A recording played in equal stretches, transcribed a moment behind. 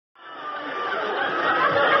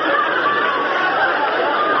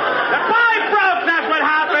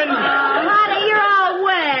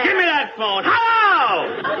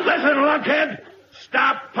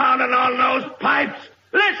on all those pipes?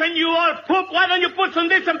 Listen, you old poop, why don't you put some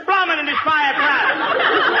decent plumbing in this fireplace?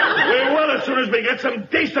 We will as soon as we get some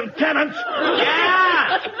decent tenants.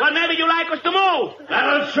 Yeah, well, maybe you like us to move.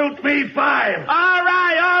 That'll suit me fine. All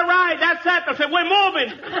right, that's settled. So we're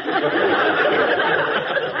moving.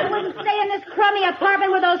 I wouldn't stay in this crummy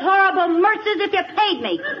apartment with those horrible Merces if you paid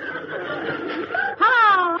me.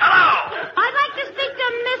 Hello. Hello. I'd like to speak to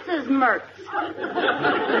Mrs. Mertz.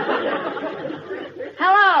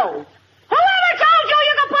 Hello. Whoever told you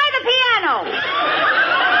you could play the piano?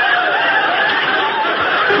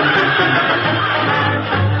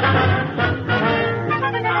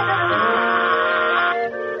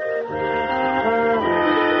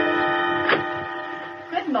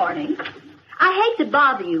 Good morning. I hate to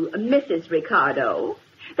bother you, Mrs. Ricardo,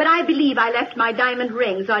 but I believe I left my diamond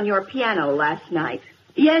rings on your piano last night.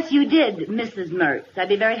 Yes, you did, Mrs. Mertz. I'd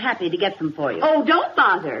be very happy to get them for you. Oh, don't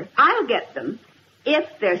bother. I'll get them. If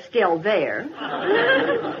they're still there.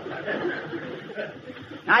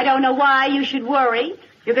 I don't know why you should worry.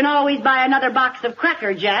 You can always buy another box of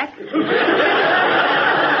Cracker Jack. I'll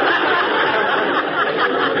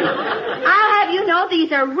have you know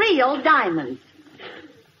these are real diamonds.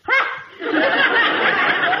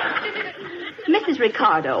 Mrs.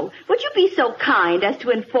 Ricardo, would you be so kind as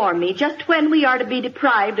to inform me just when we are to be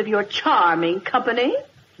deprived of your charming company?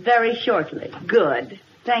 Very shortly. Good.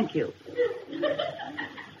 Thank you.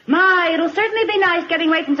 My, it'll certainly be nice getting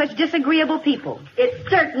away from such disagreeable people. It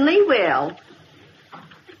certainly will.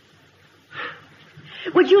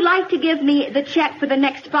 Would you like to give me the check for the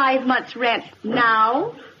next 5 months' rent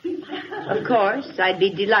now? Of course, I'd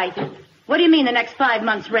be delighted. What do you mean, the next 5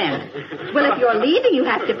 months' rent? Well, if you're leaving, you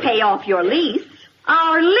have to pay off your lease.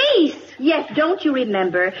 Our lease? Yes, don't you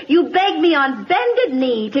remember? You begged me on bended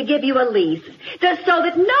knee to give you a lease, just so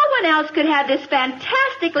that no one else could have this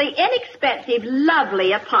fantastically inexpensive,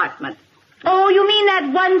 lovely apartment. Oh, you mean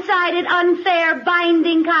that one-sided, unfair,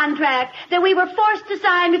 binding contract that we were forced to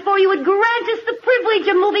sign before you would grant us the privilege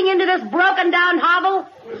of moving into this broken-down hovel?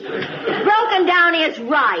 Broken down is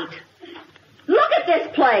right. Look at this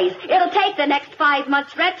place. It'll take the next 5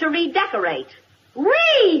 months' rent to redecorate.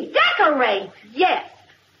 Redecorate? Yes.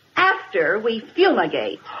 After we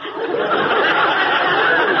fumigate.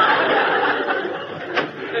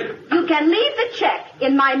 You can leave the check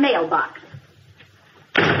in my mailbox.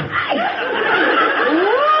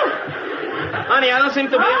 Honey, I don't seem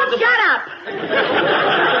to be able to... Shut up!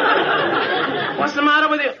 What's the matter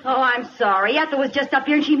with you? Oh, I'm sorry. Ethel was just up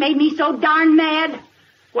here and she made me so darn mad.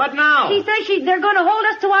 What now? She says they're going to hold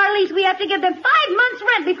us to our lease. We have to give them 5 months'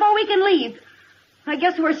 rent before we can leave. I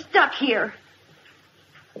guess we're stuck here.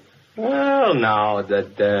 Well, now,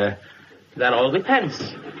 that all depends.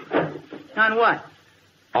 On what?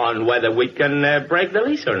 On whether we can break the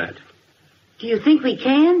lease or not. Do you think we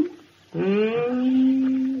can?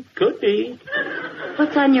 Could be.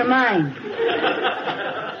 What's on your mind?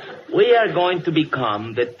 We are going to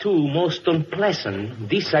become the two most unpleasant,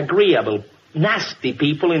 disagreeable, nasty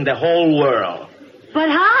people in the whole world. But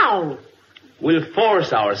how? We'll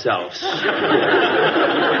force ourselves. Oh,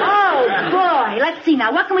 boy. Let's see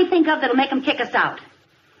now. What can we think of that'll make them kick us out?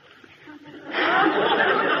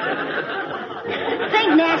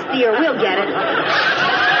 Think nastier. We'll get it.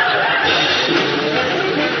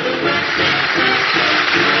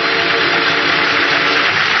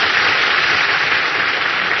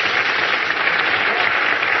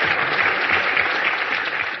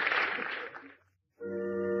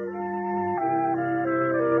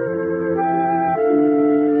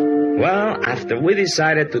 Well, after we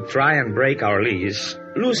decided to try and break our lease,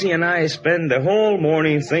 Lucy and I spent the whole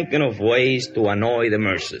morning thinking of ways to annoy the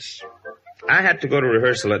Merces. I had to go to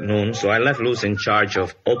rehearsal at noon, so I left Lucy in charge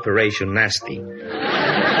of Operation Nasty.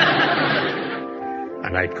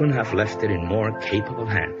 And I couldn't have left it in more capable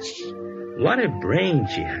hands. What a brain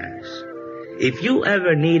she has. If you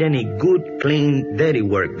ever need any good, clean, dirty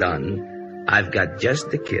work done, I've got just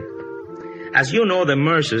the kit. As you know, the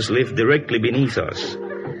Merces live directly beneath us.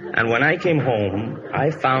 And when I came home,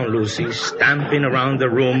 I found Lucy stamping around the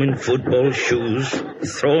room in football shoes,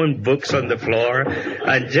 throwing books on the floor,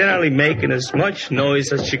 and generally making as much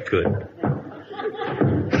noise as she could.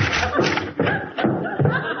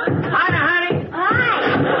 Hi, honey.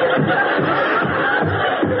 Hi.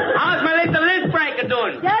 How's my little list breaker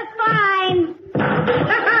doing? Just fine.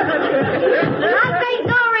 How's things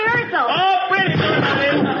go rehearsal? Oh, pretty good,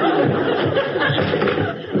 honey.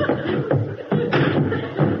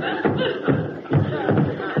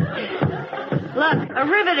 Look, a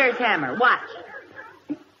riveter's hammer. Watch.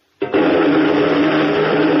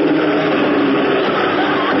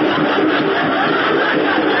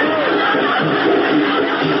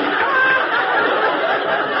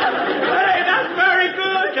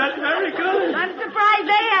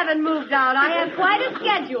 the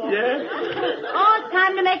schedule. Yeah? Oh, it's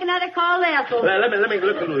time to make another call to Ethel. Let me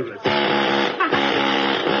look into this.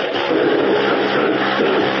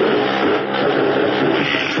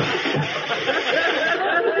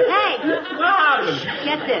 Hey,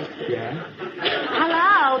 Mom! get this. Yeah?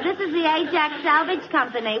 Hello, this is the Ajax Salvage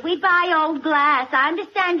Company. We buy old glass. I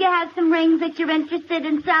understand you have some rings that you're interested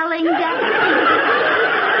in selling.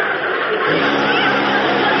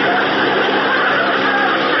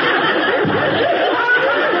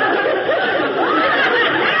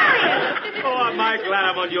 Oh, am I glad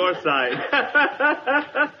I'm on your side.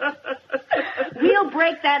 We'll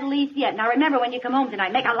break that lease yet. Now remember, when you come home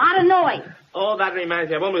tonight, make a lot of noise. Oh, that reminds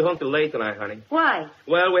me. I won't be home till late tonight, honey. Why?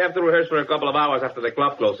 Well, we have to rehearse for a couple of hours after the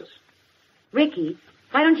club closes. Ricky,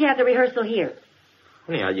 why don't you have the rehearsal here?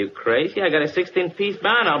 Honey, are you crazy? I got a 16-piece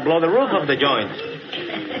band. I'll blow the roof off the joint.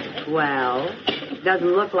 Well,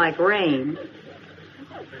 doesn't look like rain.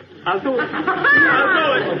 I'll do it. I'll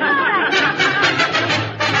do it.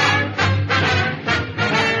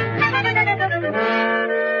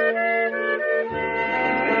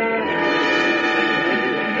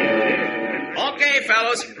 Okay,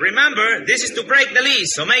 fellas, remember, this is to break the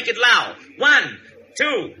lease, so make it loud. 1,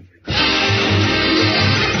 2...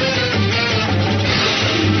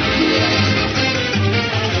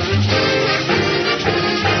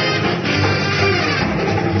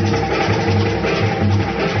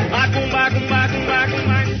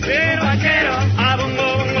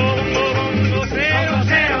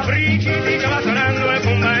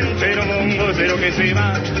 Que se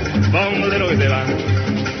va, bongo de lo que se va.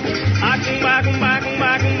 A cumba, cumba,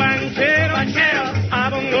 cumba, cumbanchero, banchero, a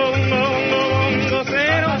bongo, bongo, bongo, bongo,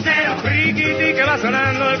 cero, cero, riquiti que va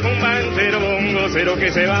sonando el cumbanchero, bongo, cero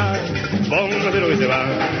que se va, bongo, cero que se va.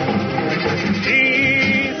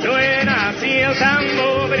 Y suena así el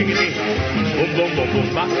tambo, riquiti, bum, bum, bum, bum,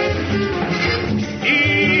 va.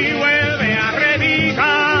 Y vuelve a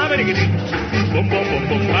repicar, riquiti, bum, bum, bum,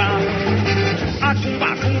 bum, va. A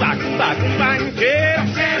cumba, cumba, cumba, cumbanchero,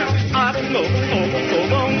 cero, a bongo, bongo, bongo,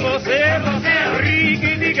 bongo, cero, cero,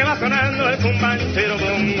 riquiti que va sonando el cumbanchero,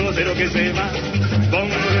 bongo, cero que se va,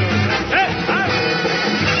 bongo, cero,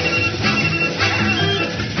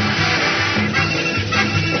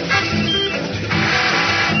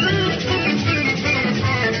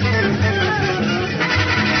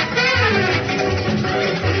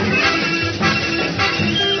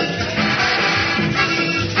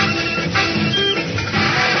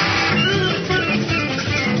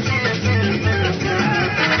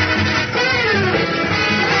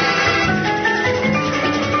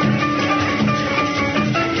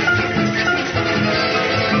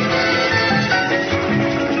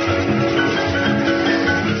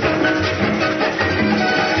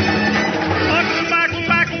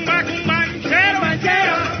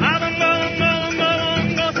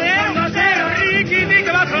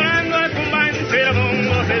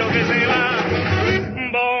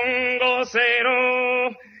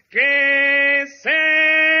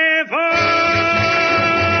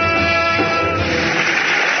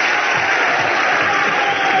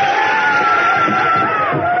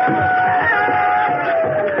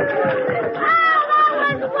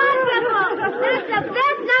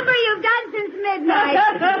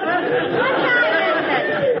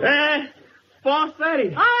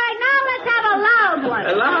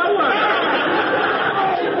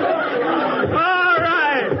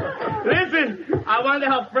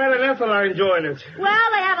 enjoying it.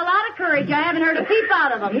 Well, they have a lot of courage. I haven't heard a peep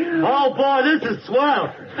out of them. Oh, boy, this is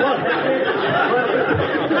swell.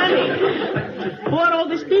 Honey, who are all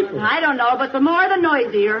these people? I don't know, but the more the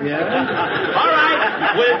noisier. Yeah. All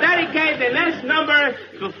right. We'll dedicate the next number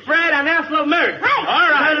to Fred and Ethel Merck. Hey. All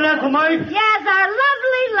right. Fred and Ethel Merck? Yes, our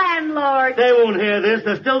lovely landlord. They won't hear this.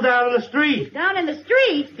 They're still down in the street. Down in the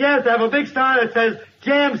street? Yes, they have a big sign that says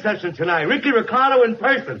jam session tonight. Ricky Ricardo in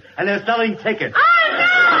person. And they're selling tickets. Oh, no!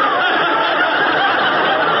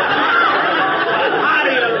 How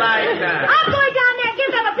do you like that? I'm going down there and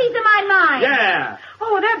give them a piece of my mind. Yeah.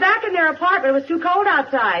 Oh, they're back in their apartment. It was too cold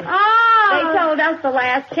outside. Oh. They told us the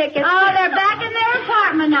last ticket. Oh, they're back in their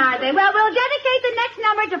apartment, are they? Well, we'll dedicate the next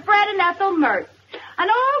number to Fred and Ethel Mertz. An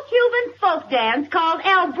old Cuban folk dance called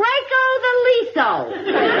El Breco de Liso.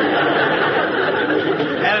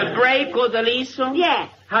 El Breco de Liso? Yes.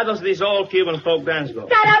 How does this old Cuban folk dance go?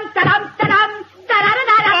 Ta-dum, ta-dum, ta-dum,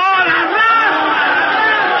 ta-da-da-da-dum. Oh, that's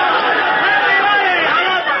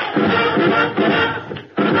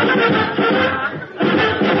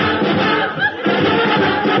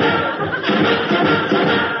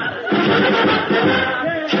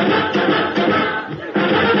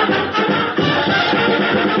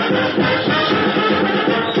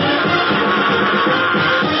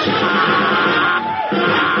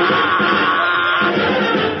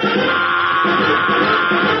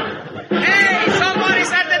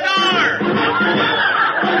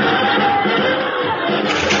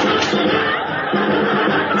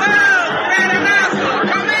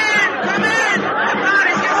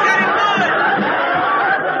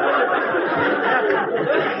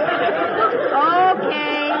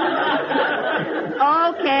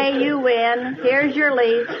Okay, you win. Here's your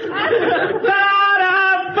lease. Ba-da-ba-da.